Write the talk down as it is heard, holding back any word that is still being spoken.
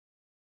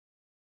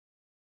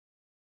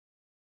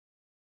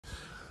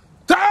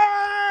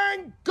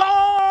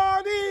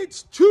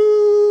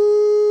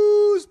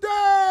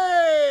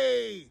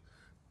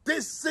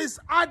is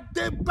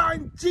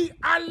Adebanji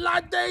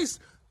Alades.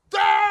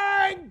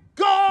 Thank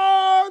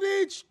God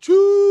it's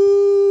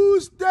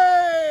Tuesday.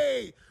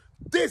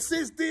 This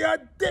is the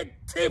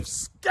Addictive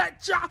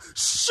Sketcher.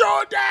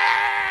 Show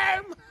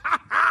them!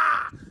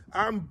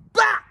 I'm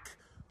back.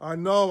 I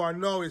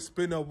know, it's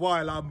been a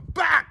while. I'm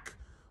back.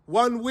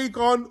 1 week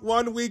on,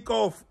 1 week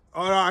off.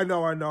 All right, I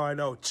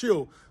know.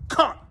 Chill.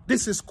 Cut.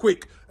 This is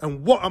quick.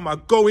 And what am I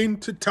going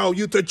to tell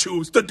you to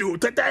choose to do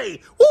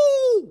today?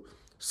 Woo!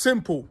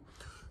 Simple.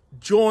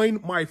 Join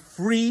my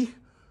free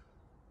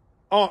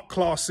art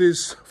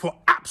classes for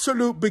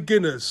absolute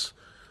beginners.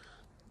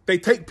 They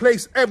take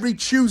place every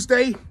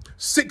Tuesday,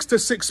 6 to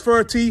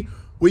 6:30.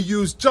 We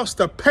use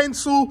just a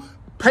pencil,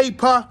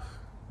 paper,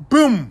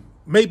 boom,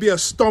 maybe a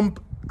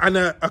stump and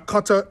a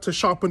cutter to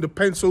sharpen the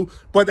pencil,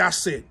 but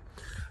that's it.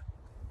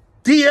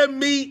 DM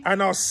me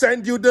and I'll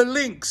send you the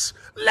links.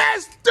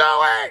 Let's do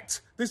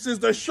it. This is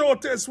the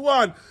shortest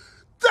one.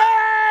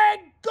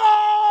 Thank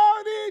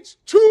God it's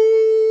Tuesday.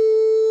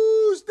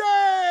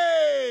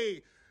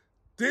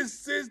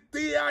 This is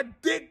the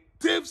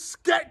Addictive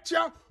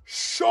Sketcher.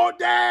 Show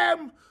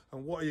them.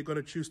 And what are you going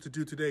to choose to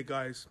do today,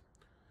 guys?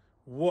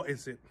 What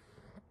is it?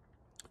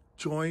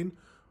 Join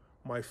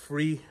my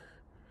free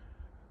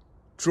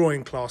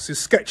drawing classes,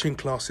 sketching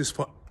classes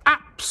for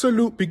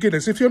absolute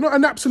beginners. If you're not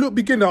an absolute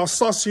beginner, I'll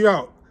suss you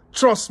out.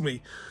 Trust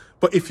me.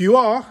 But if you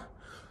are,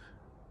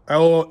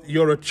 or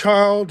you're a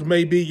child,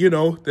 maybe, you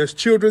know, there's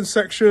children's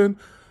section.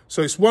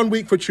 So it's 1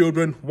 week for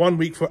children, 1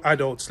 week for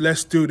adults.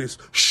 Let's do this.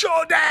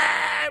 Show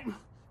them!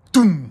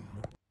 Doom!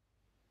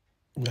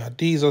 Now,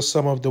 these are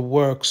some of the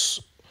works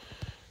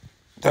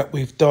that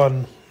we've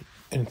done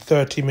in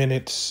 30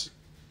 minutes.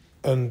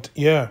 And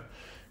yeah,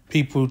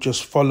 people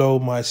just follow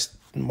my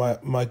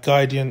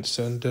guidance,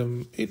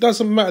 and it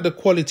doesn't matter the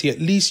quality. At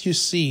least you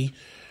see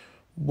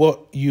what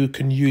you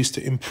can use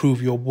to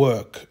improve your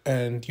work,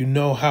 and you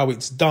know how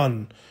it's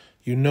done.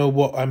 You know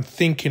what I'm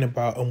thinking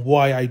about and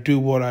why I do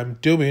what I'm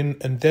doing.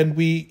 And then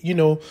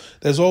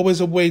there's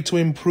always a way to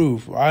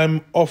improve.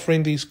 I'm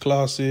offering these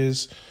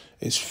classes.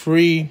 It's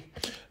free.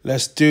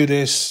 Let's do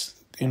this.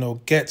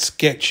 Get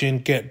sketching,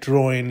 get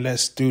drawing.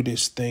 Let's do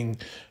this thing.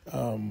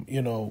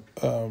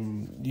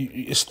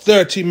 It's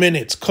 30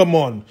 minutes. Come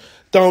on.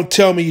 Don't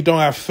tell me you don't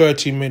have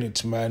 30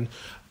 minutes, man.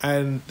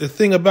 And the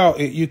thing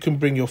about it, you can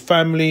bring your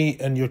family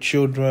and your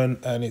children,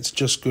 and it's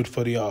just good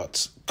for the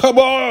arts. Come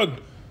on.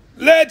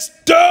 Let's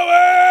do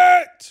it!